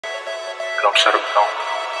Club Sarap now.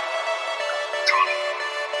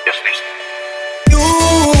 Yes, please. You,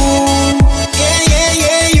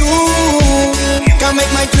 yeah, you can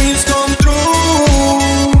make my dreams come true.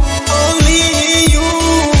 Only you.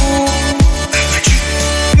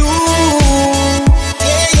 You,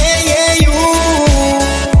 yeah, you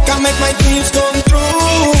can make my dreams come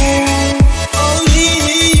true.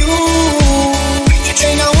 Only you.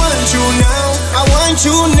 And I want you now, I want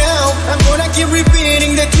you now. I'm gonna keep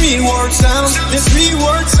repeating the three-word sound, the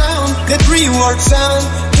three-word sound, the three-word sound,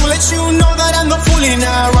 to let you know that I'm not fooling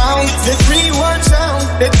around. The three-word sound,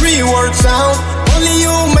 the three-word sound. Only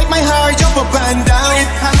you make my heart jump up and down.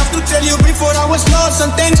 I have to tell you before I was lost,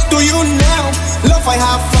 and thanks to you now, love I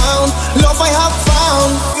have found, love I have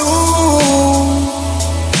found. You,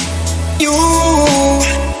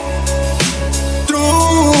 true.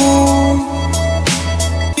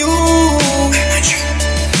 You,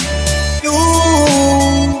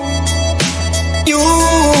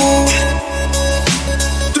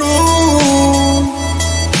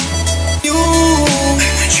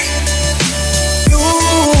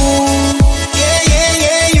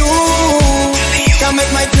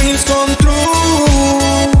 make my dreams come true.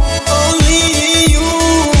 Only you.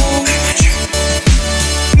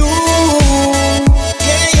 You,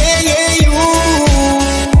 yeah, you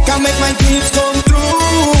can make my dreams come true.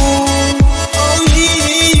 Only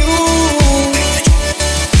you.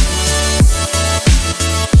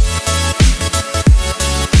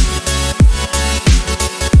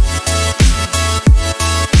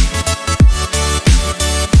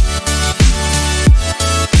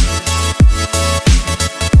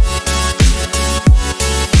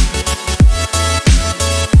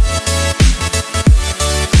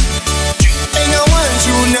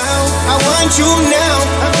 You now,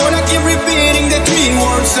 I'm gonna keep repeating the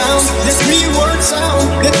three-word sound, the three-word sound,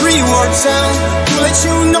 the three-word sound, to let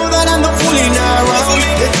you know that I'm not fooling around.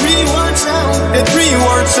 The three-word sound, the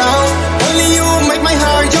three-word sound. Only you make my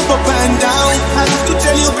heart jump up and down. I have to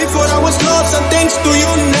tell you before I was lost, and thanks to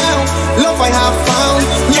you now, love I have found,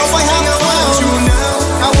 love I have found. You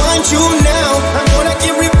now, I want you now. I'm gonna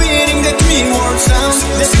keep repeating the three-word sound,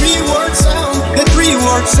 the three-word sound, the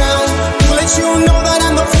three-word sound, to let you know that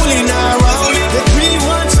I'm not fooling around. The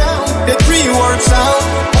three-word sound, the three-word sound.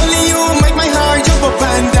 Only you make my heart jump up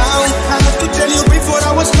and down. I have to tell you before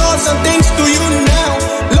I was lost, and thanks to you now,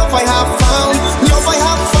 love I have found, love I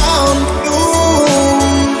have found.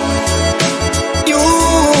 You,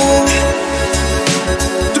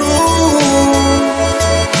 true.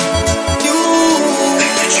 You,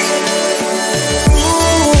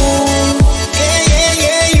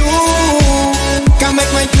 yeah, you can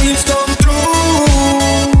make my dreams come true.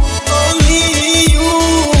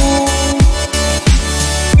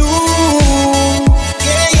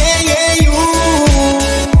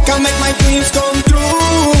 Dreams come true.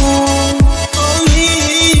 Only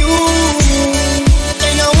you.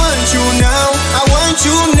 And I want you now, I want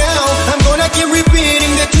you now. I'm gonna keep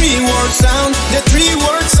repeating the three-word sound, the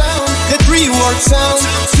three-word sound, the three-word sound,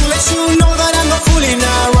 to let you know that I'm not fooling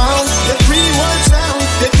around. The three-word sound,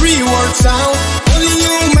 the three-word sound. Only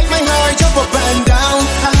you make my heart jump up and down.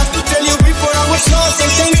 I have to tell you before I was lost,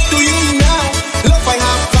 and thanks to you